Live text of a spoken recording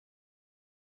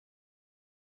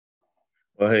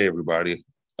Well, hey, everybody.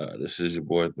 This is your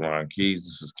boy, Thron Keys.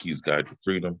 This is Keys Guide to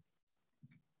Freedom.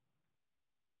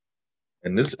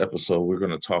 In this episode, we're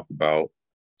going to talk about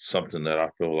something that I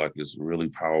feel like is really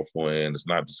powerful and it's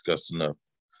not discussed enough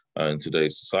in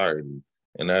today's society,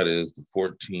 and that is the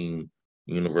 14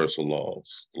 universal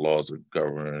laws, the laws that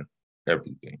govern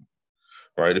everything,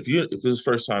 right? If this is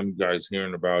the first time you guys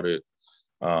hearing about it,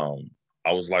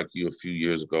 I was like you a few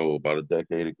years ago, about a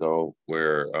decade ago,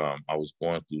 where I was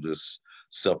going through this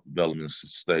self-development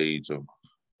stage of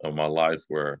my life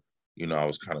where, I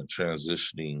was kind of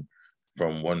transitioning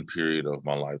from one period of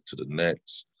my life to the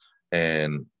next.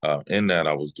 And in that,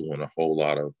 I was doing a whole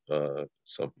lot of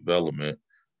self-development.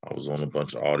 I was on a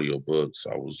bunch of audio books.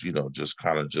 I was, just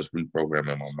kind of just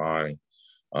reprogramming my mind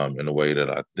in a way that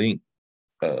I think,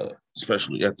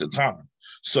 especially at the time.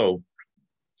 So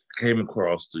came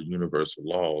across the universal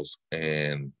laws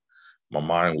and my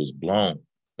mind was blown.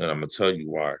 And I'm gonna tell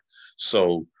you why.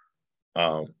 So,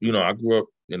 I grew up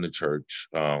in the church.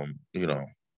 I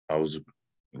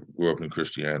grew up in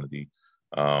Christianity.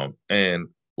 And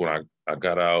when I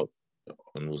got out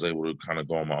and was able to kind of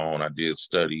go on my own, I did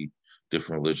study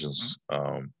different religions,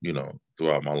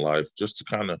 throughout my life, just to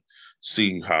kind of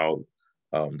see how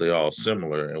they all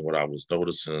similar. And what I was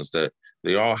noticing is that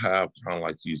they all have kind of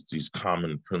like these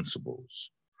common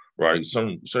principles, right?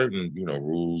 Some certain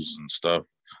rules and stuff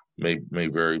may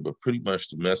vary, but pretty much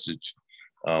the message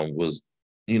was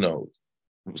you know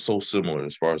so similar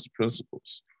as far as the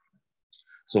principles.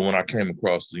 So when I came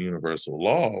across the universal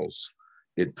laws,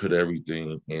 it put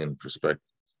everything in perspective,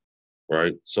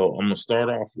 right? So I'm gonna start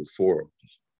off with four of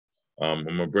them.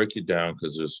 I'm gonna break it down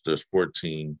because there's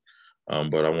 14,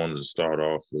 but I wanted to start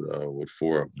off with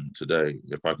four of them today.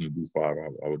 If I can do five,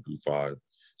 I would do five.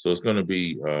 So it's gonna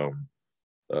be uh,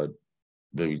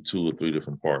 maybe two or three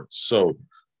different parts. So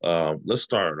let's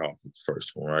start it off with the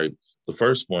first one, right? The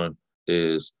first one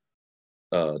is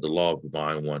the law of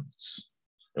divine oneness.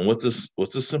 And what this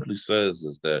simply says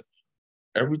is that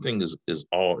everything is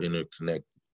all interconnected,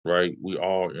 right? We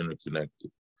all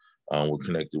interconnected. We're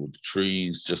connected with the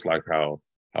trees, just like how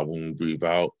when we breathe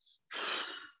out,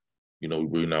 we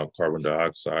breathe out carbon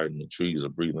dioxide, and the trees are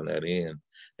breathing that in,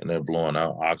 and they're blowing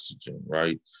out oxygen,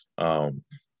 right? Um,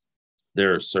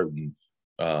 there are certain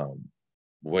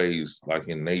ways, like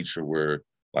in nature, where,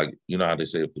 like, how they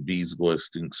say, if the bees go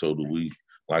extinct, so do we.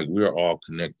 Like, we're all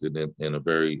connected in a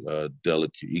very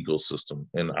delicate ecosystem,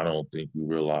 and I don't think we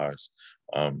realize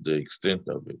the extent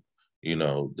of it.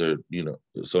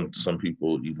 Some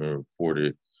people even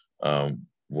reported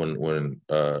when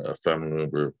a family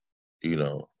member,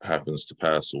 happens to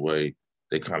pass away,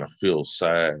 they kind of feel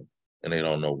sad and they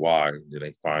don't know why. And then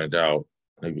they find out,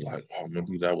 and they be like, "Oh,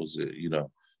 maybe that was it."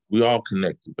 We all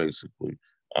connected, basically.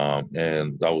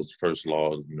 And that was the first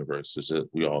law of the universe, is that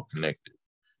we all connected.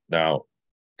 Now,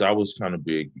 that was kind of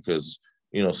big because,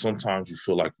 sometimes you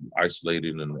feel like you're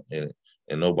isolated, and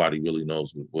nobody really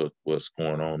knows what's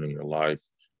going on in your life,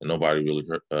 and nobody really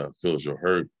feels your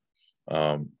hurt.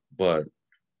 But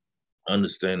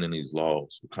understanding these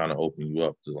laws will kind of open you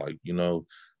up to, like,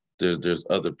 there's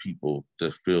other people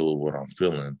that feel what I'm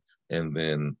feeling, and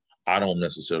then I don't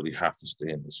necessarily have to stay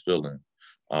in this feeling.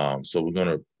 So we're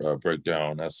going to break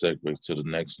down that segue to the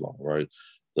next law, right?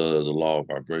 The law of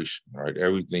vibration, right?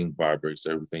 Everything vibrates,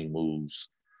 everything moves,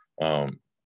 and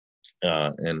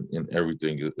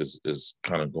everything is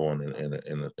kind of going in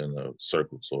a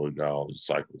circle. So we got all these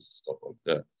cycles and stuff like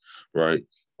that, right?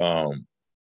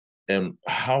 And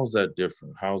how's that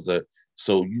different? How's that?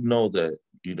 So that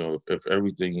if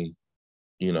everything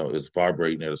is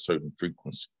vibrating at a certain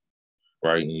frequency,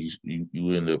 right? And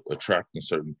you end up attracting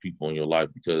certain people in your life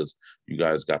because you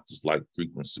guys got this like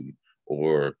frequency,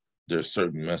 or there's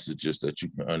certain messages that you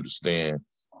can understand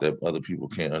that other people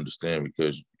can't understand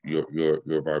because your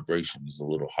vibration is a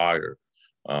little higher.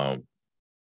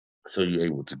 So you're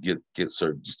able to get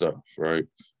certain stuff, right?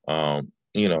 And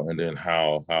then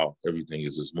how everything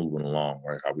is just moving along,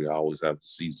 right? How we always have the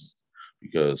seasons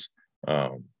because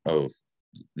of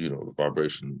the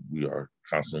vibration. We are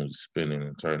constantly spinning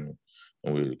and turning,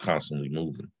 and we're constantly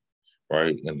moving,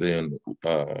 right? And then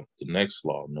the next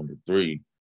law, number three,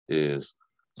 is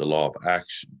the law of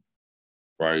action,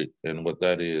 right? And what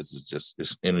that is just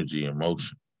it's energy and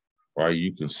motion, right?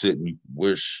 You can sit and you can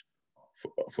wish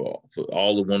for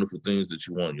all the wonderful things that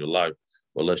you want in your life,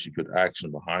 but unless you put action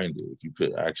behind it, if you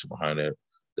put action behind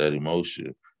that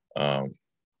emotion, um,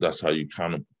 that's how you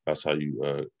catapult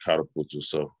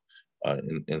yourself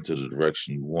into the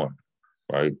direction you want,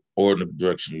 right? Or in the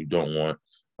direction you don't want,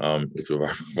 if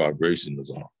your vibration is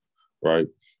off, right?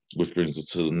 Which brings us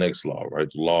to the next law,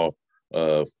 right? The law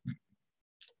of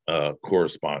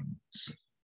correspondence,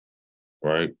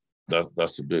 right?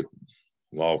 That's a big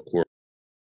law of course.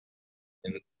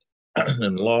 And,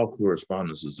 and the law of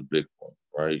correspondence is a big one,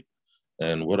 right?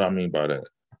 And what I mean by that,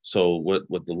 so what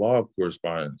the law of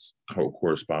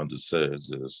correspondence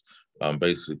says is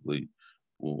basically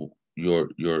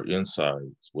your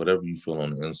insides, whatever you feel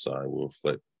on the inside will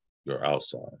reflect your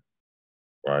outside,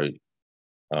 right?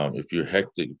 If you're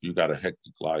hectic, if you got a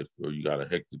hectic life or you got a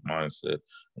hectic mindset,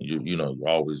 and you're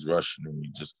always rushing, and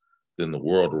then the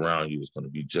world around you is going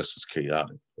to be just as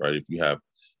chaotic, right? If you have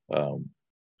um,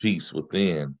 peace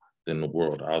within, then the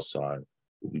world outside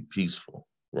will be peaceful,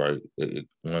 right?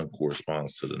 One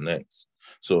corresponds to the next.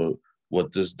 So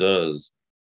what this does,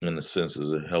 in a sense,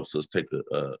 is it helps us take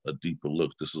a deeper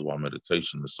look. This is why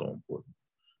meditation is so important,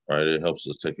 right? It helps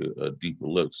us take a deeper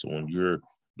look. So when you're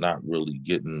not really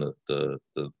getting the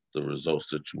results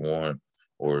that you want,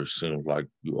 or it seems like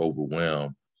you're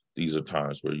overwhelmed, these are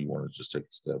times where you want to just take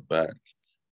a step back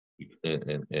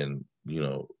and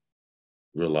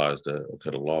realize that, okay,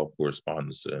 the law of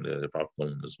correspondence, and that if I'm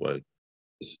feeling this way,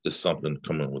 it's something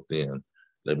coming within.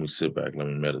 Let me sit back, let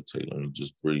me meditate, let me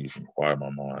just breathe and quiet my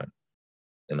mind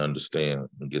and understand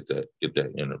and get that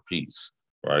inner peace,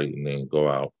 right? And then go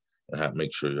out and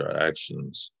make sure your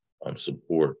actions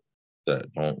support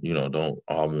that. Don't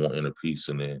all want inner peace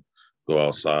and then go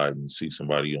outside and see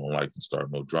somebody you don't like and start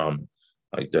no drama.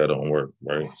 Like that don't work,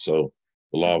 right? So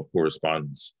the law of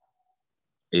correspondence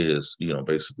is,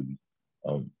 basically,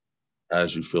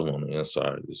 as you feel on the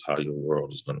inside is how your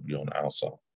world is going to be on the outside,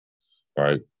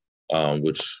 right?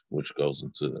 Which goes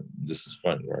into, this is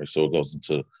funny, right? So it goes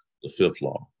into the fifth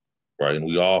law, right? And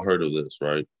we all heard of this,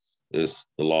 right? It's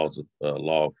the law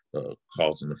of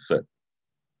cause and effect,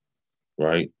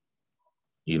 right?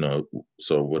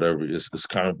 So whatever, it's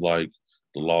kind of like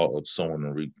the law of sowing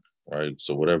and reaping, right?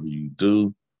 So whatever you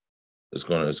do, it's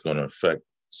gonna affect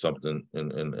something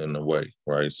in a way,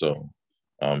 right? So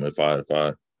if I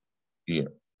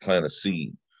plant a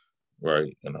seed,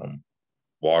 right, and I'm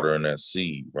watering that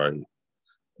seed, right,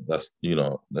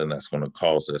 then that's going to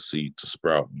cause that seed to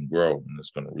sprout and grow, and it's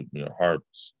going to reap me a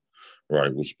harvest,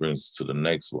 right? Which brings us to the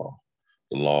next law,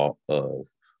 the law of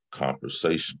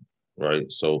compensation,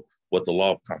 right? So what the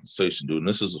law of compensation do, and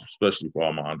this is especially for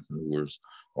all my entrepreneurs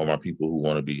or my people who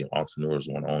want to be entrepreneurs,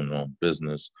 want to own their own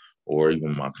business, or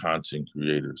even my content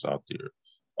creators out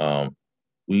there.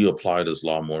 We apply this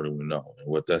law more than we know. And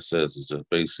what that says is that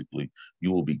basically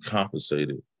you will be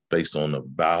compensated based on the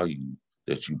value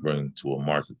that you bring to a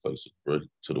marketplace,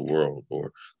 to the world,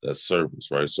 or that service,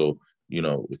 right? So,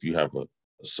 if you have a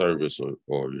service,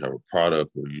 or you have a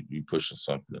product, or you pushing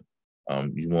something,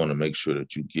 you want to make sure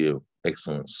that you give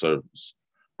excellent service,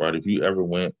 right? If you ever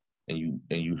went and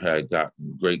you had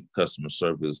gotten great customer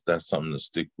service, that's something to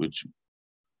stick with you,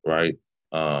 right?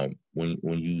 When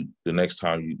you the next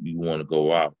time you want to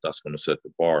go out, that's going to set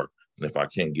the bar. And if I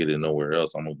can't get it nowhere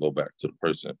else, I'm gonna go back to the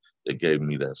person that gave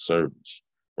me that service,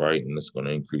 right? And it's going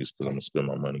to increase because I'm gonna spend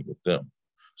my money with them.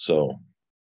 So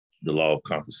the law of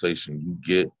compensation you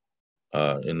get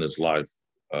in this life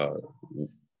uh,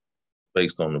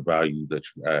 based on the value that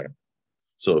you add.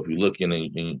 So if you're looking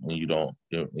and you don't,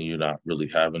 and you're not really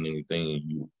having anything, and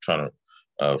you trying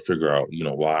to figure out,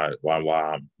 why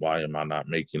am I not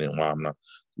making it? Why I'm not?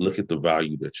 Look at the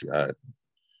value that you add,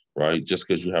 right? Just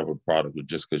because you have a product, or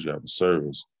just because you have a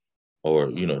service, or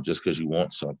just because you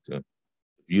want something, if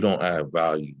you don't add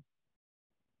value,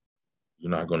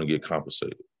 you're not going to get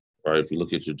compensated, right? If you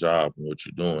look at your job and what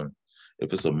you're doing,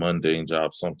 if it's a mundane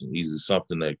job, something easy,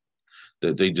 something that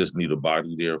they just need a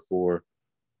body there for,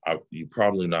 you're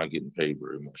probably not getting paid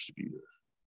very much to be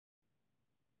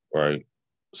there, right?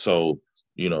 So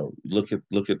look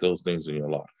at those things in your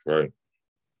life, right?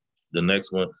 The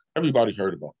next one, everybody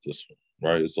heard about this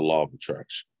one, right? It's the law of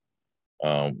attraction.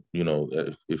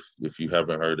 If you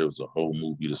haven't heard, there was a whole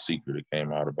movie, The Secret, that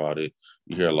came out about it.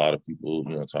 You hear a lot of people,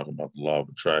 talking about the law of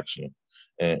attraction,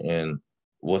 and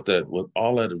what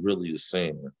all that really is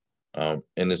saying, and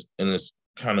it's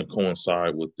kind of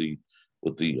coincide with the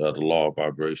law of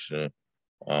vibration,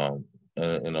 and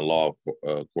the law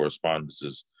of correspondence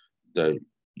is that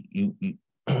you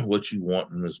what you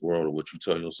want in this world, or what you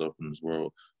tell yourself in this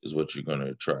world, is what you're going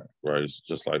to attract, right? It's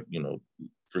just like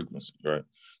frequency, right?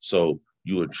 So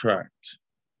you attract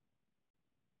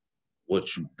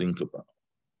what you think about,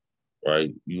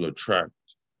 right? You attract,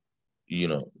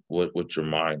 what your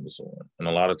mind is on. And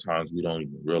a lot of times we don't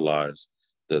even realize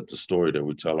that the story that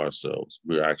we tell ourselves,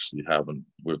 we're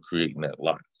creating that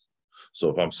life. So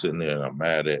if I'm sitting there and I'm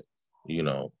mad at,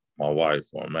 my wife,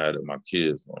 or I'm mad at my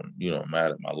kids, or I'm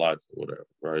mad at my life, or whatever,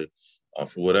 right?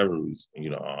 For whatever reason, I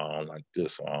don't like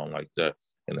this, or I don't like that.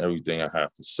 And everything I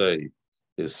have to say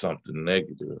is something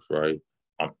negative, right?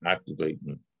 I'm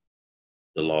activating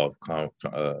the law of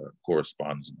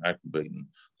correspondence, and activating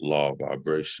the law of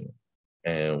vibration.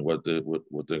 And what they're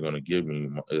going to give me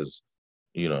is,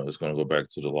 it's going to go back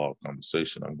to the law of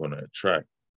compensation. I'm going to attract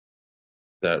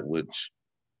that which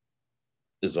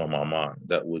is on my mind,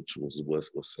 that which was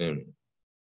what's in me.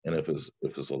 And if it's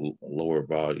a lower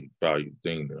value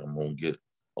thing, then I'm going to get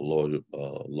a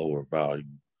lower value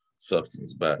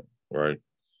substance back, right?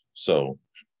 So,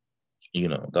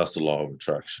 that's the law of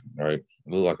attraction, right? I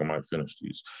look like I might finish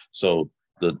these. So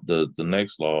the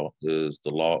next law is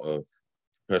the law of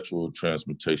perpetual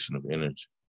transmutation of energy,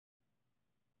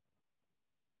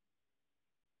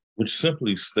 which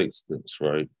simply states this,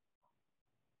 right?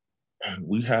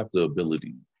 We have the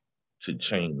ability to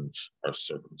change our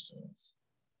circumstance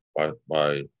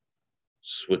by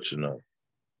switching up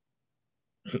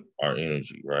our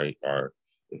energy, right?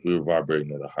 If we were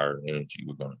vibrating at a higher energy,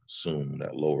 we're going to assume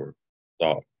that lower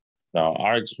thought. Now,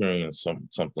 I experienced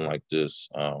something like this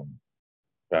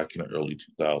back in the early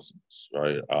 2000s,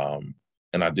 right?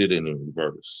 And I did it in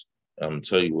reverse. I'm gonna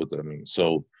tell you what that means.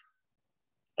 So,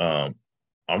 I'm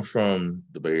from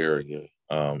the Bay Area,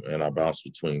 and I bounced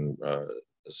between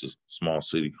it's a small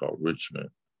city called Richmond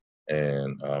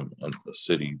and a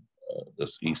city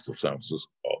that's east of San Francisco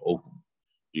called Oakland.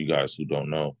 You guys who don't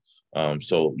know,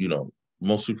 so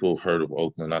most people have heard of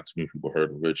Oakland. Not too many people heard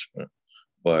of Richmond,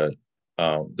 but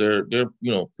they're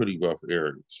pretty rough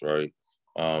areas, right?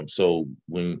 So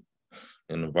when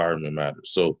an environment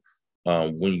matters, so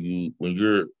when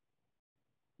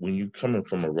you're coming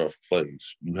from a rough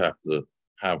place, you have to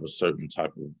have a certain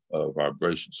type of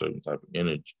vibration, certain type of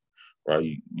energy,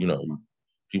 right?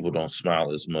 People don't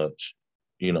smile as much.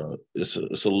 It's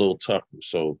a little tougher.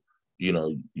 So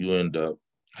you end up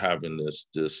having this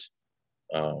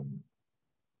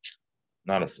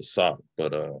not a facade,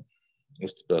 but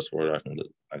what's the best word I can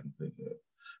think of?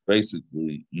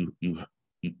 Basically, you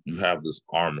have this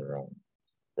armor on,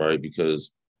 right?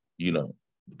 Because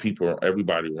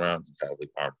everybody around you have like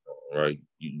armor on, right?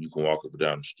 You can walk up and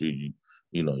down the street,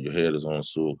 your head is on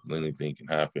swivel because anything can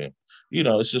happen.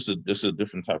 It's a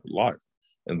different type of life.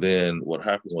 And then what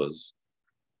happened was,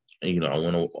 I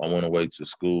went away to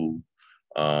school,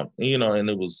 and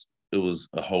it was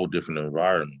a whole different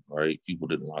environment, right? People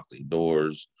didn't lock their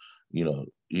doors,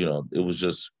 it was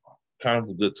just kind of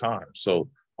a good time. So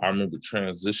I remember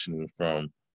transitioning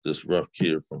from this rough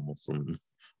kid from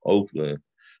Oakland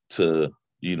to,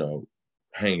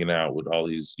 hanging out with all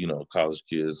these, college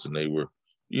kids, and they were,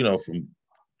 from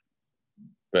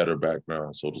better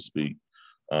backgrounds, so to speak.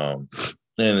 And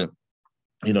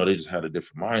they just had a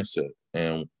different mindset.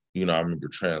 And, I remember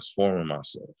transforming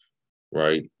myself,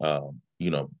 right?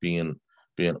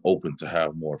 Being open to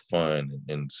have more fun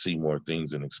and see more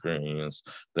things and experience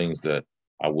things that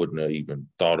I wouldn't have even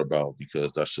thought about,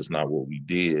 because that's just not what we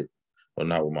did, or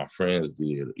not what my friends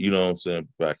did, you know what I'm saying,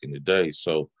 back in the day.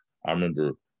 So I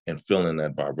remember and feeling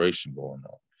that vibration going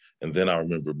on. And then I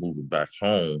remember moving back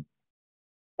home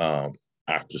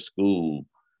after school,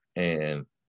 and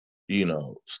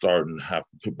starting to have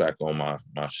to put back on my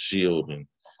shield, and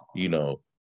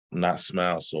not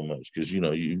smile so much, because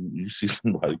you see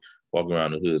somebody walking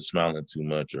around the hood smiling too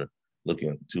much or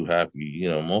looking too happy,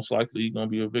 most likely you're gonna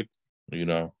be a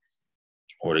victim,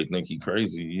 or they think you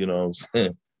crazy, what I'm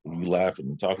saying? If you laughing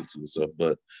and talking to yourself.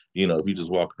 But if you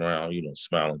just walking around,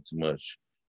 smiling too much,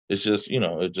 it's just,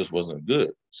 it just wasn't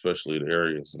good, especially the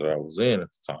areas that I was in at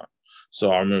the time.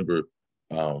 So I remember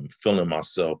feeling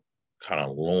myself kind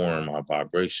of lowering my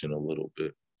vibration a little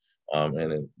bit.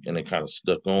 And it kind of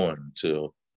stuck on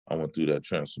until I went through that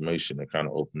transformation that kind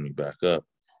of opened me back up,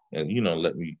 and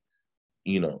let me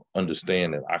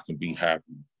understand that I can be happy,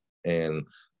 and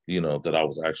that I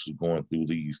was actually going through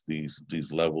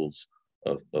these levels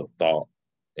of thought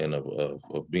and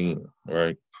of being,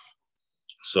 right.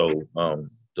 So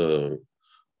the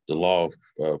law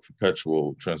of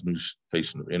perpetual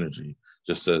transmutation of energy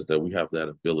just says that we have that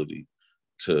ability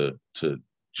to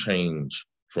change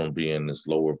from being this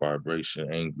lower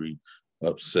vibration, angry,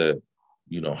 upset,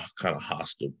 kind of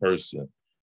hostile person,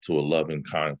 to a loving,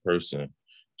 kind person,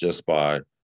 just by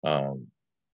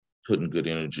putting good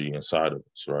energy inside of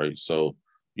us, right? So,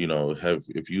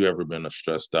 if you ever been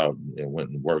stressed out and went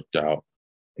and worked out,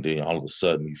 and then all of a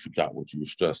sudden you forgot what you were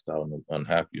stressed out and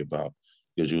unhappy about,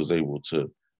 because you was able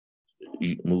to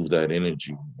move that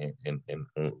energy and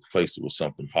replace it with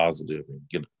something positive, and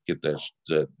get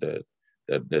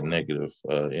that negative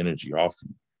energy off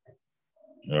you.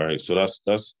 All right, so that's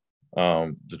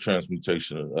the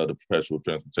transmutation of the perpetual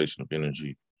transmutation of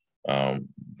energy,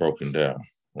 broken down,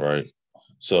 right?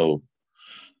 So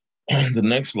The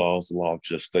next law is the law of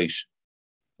gestation,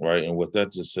 right? And what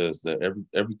that just says that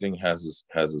everything has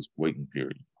its waiting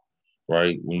period,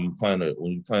 right? When you plant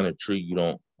a tree, you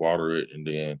don't water it and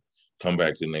then come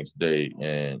back the next day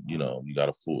and you got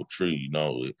a full tree.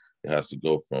 It has to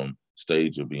go from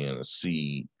stage of being a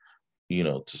seed,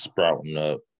 to sprouting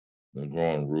up and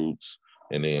growing roots,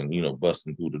 and then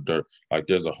busting through the dirt. Like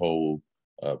there's a whole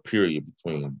period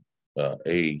between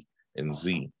A and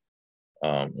Z.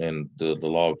 And the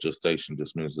law of gestation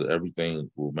just means that everything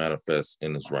will manifest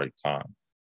in its right time,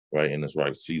 right, in its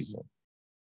right season.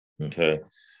 Okay.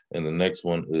 And the next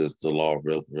one is the law of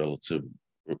relativity.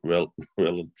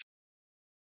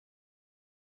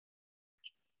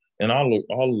 And all the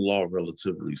law of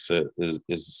relativity said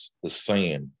is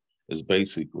saying is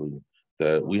basically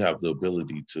that we have the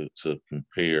ability to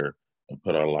compare and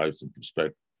put our lives in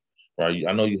perspective. Right.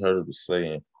 I know you heard of the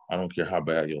saying, I don't care how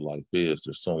bad your life is,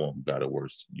 there's someone who got it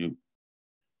worse than you.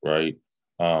 Right.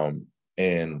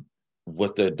 And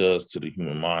what that does to the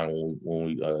human mind when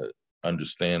we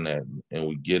understand that and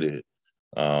we get it,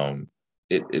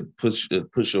 it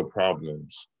puts your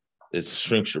problems, it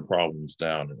shrinks your problems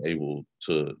down and able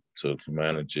to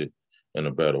manage it in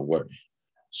a better way.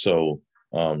 So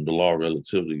the law of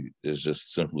relativity is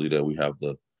just simply that we have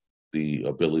the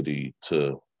ability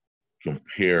to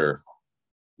compare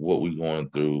what we're going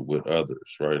through with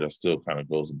others, right? That still kind of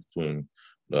goes in between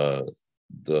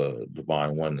the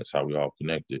divine oneness, how we all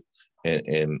connected,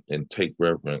 and take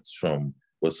reverence from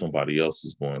what somebody else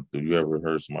is going through. You ever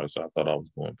heard somebody say, I thought I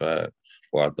was doing bad,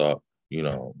 or I thought,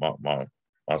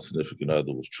 my significant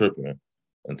other was tripping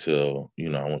until,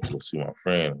 I went to go see my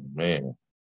friend. Man,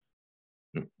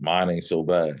 mine ain't so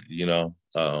bad.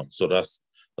 So that's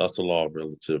the law of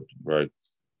relativity, right?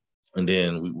 And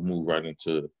then we move right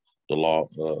into the law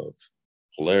of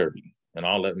polarity. And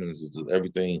all that means is that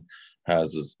everything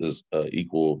has this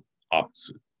equal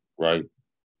opposite, right?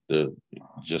 The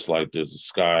Just like there's a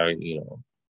sky,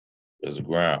 there's a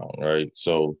ground, right?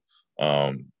 So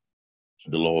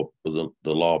the law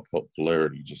of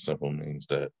polarity just simply means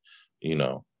that,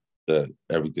 that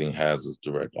everything has its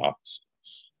direct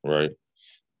opposites, right?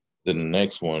 Then the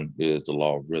next one is the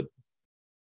law of rhythm,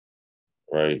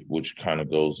 right? Which kind of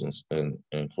goes in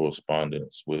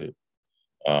correspondence with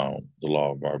the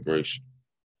law of vibration.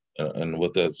 And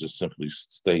what that just simply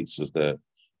states is that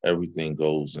everything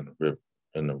goes in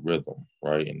the rhythm,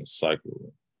 right? In the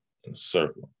cycle, in the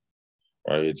circle,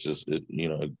 right?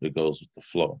 It goes with the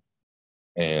flow.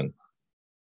 And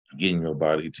getting your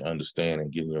body to understand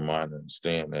and getting your mind to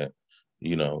understand that,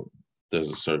 you know,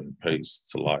 there's a certain pace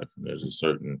to life and there's a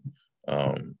certain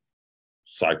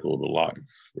cycle to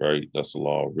life, right? That's the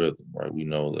law of rhythm, right? We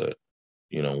know that,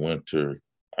 winter,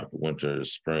 after winter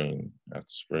is spring, after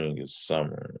spring is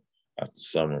summer, after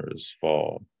summer is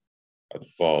fall, after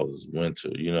fall is winter,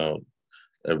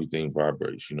 everything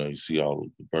vibrates. You see all of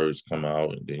the birds come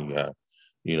out, and then you have,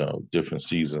 different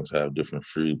seasons have different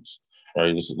fruits,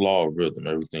 right? It's a law of rhythm.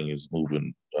 Everything is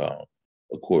moving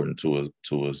according to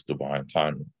its divine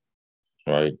timing,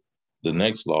 right? The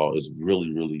next law is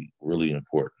really, really, really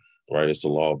important, right? It's the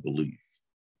law of belief.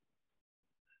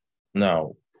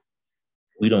 Now,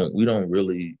 we don't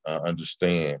really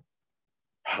understand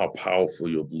how powerful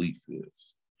your belief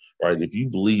is, right? If you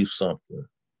believe something,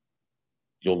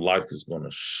 your life is going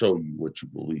to show you what you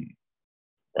believe,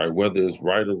 right? Whether it's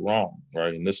right or wrong,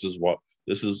 right? And this is one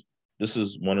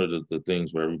of the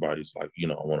things where everybody's like, I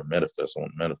want to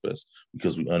manifest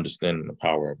because we understand the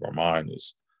power of our mind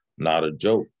is not a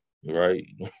joke, right?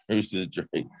 It's a joke,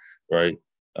 right?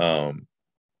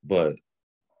 But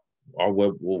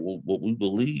what we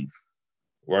believe,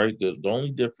 right? The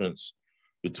only difference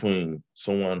between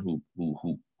someone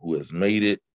who has made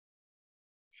it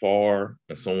far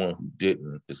and someone who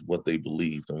didn't is what they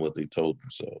believed and what they told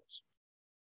themselves,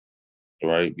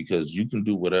 right? Because you can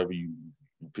do whatever you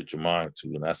put your mind to,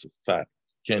 and that's a fact.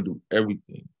 You can't do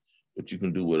everything, but you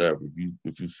can do whatever.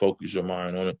 If you focus your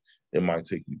mind on it, it might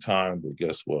take you time, but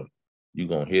guess what? You're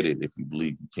gonna hit it if you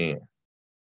believe you can,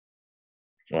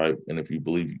 right? And if you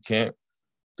believe you can't,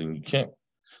 then you can't.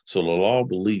 So the law of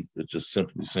belief is just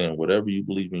simply saying whatever you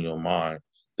believe in your mind,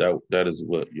 that is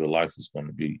what your life is going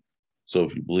to be. So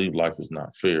if you believe life is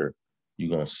not fair, you're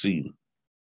going to see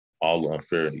all the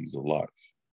unfairness of life.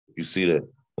 If you see that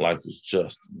life is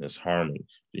just and it's harmony,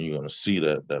 then you're going to see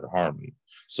that harmony.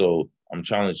 So I'm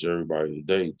challenging everybody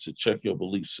today to check your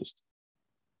belief system,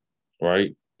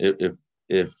 right? If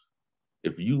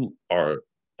you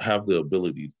have the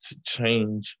ability to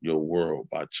change your world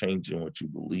by changing what you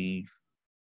believe,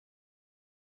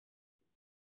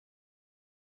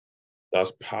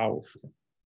 that's powerful.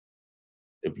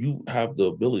 if you have the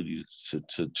ability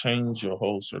to change your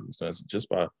whole circumstance just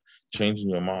by changing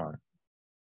your mind,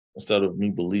 instead of me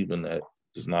believing that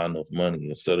there's not enough money,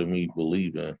 instead of me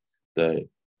believing that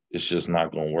it's just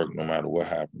not going to work no matter what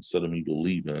happens, instead of me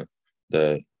believing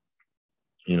that,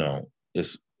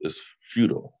 it's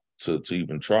futile to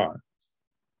even try,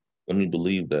 let me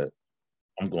believe that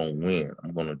I'm going to win.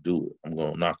 I'm going to do it. I'm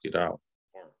going to knock it out.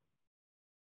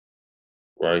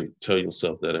 Right? Tell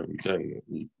yourself that every day.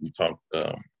 We talked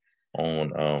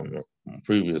on a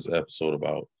previous episode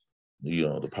about,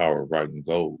 the power of writing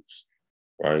goals,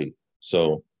 right?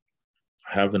 So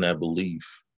having that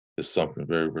belief is something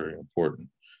very, very important.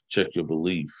 Check your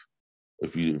belief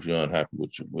if you're unhappy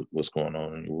with what's going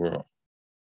on in your world.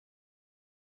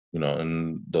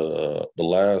 And the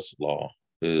last law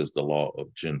is the law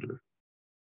of gender,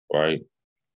 right?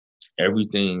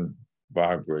 Everything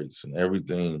vibrates and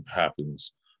everything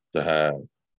happens to have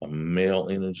a male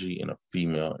energy and a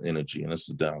female energy, and this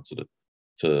is down to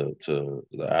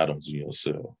the atoms in your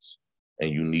cells, and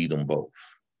you need them both,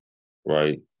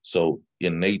 right? So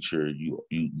in nature,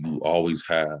 you always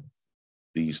have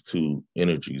these two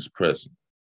energies present.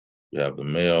 You have the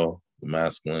male, the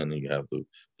masculine, and you have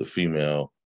the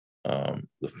female,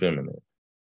 the feminine,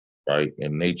 right?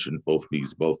 In nature, both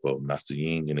needs both of them. That's the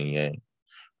yin and the yang,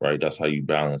 right? That's how you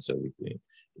balance everything.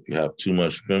 If you have too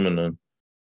much feminine,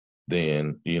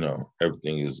 then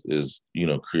everything is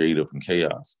creative and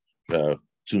chaos. If you have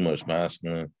too much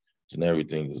masculine, then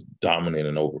everything is dominant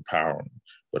and overpowering.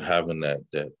 But having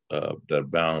that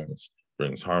balance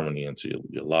brings harmony into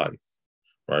your life,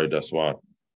 right? That's why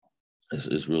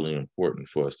it's really important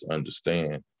for us to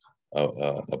understand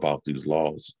about these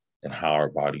laws and how our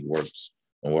body works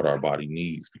and what our body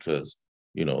needs, because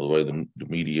the way the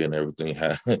media and everything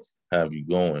have you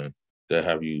going, they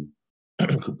have you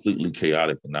completely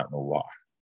chaotic and not know why.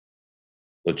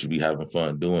 But you be having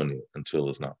fun doing it until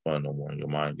it's not fun no more and your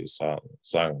mind gets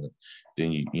silent.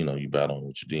 Then you battle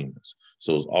with your demons.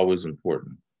 So it's always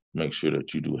important to make sure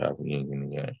that you do have a yin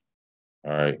and a yang.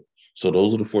 All right. So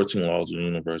those are the 14 laws of the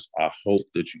universe. I hope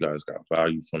that you guys got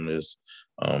value from this.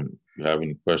 If you have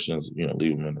any questions,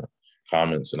 leave them in the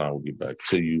comments and I will get back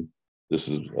to you. This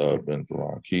has been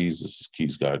Theron Keys. This is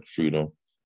Keys Guide to Freedom.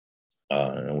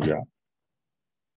 And we out.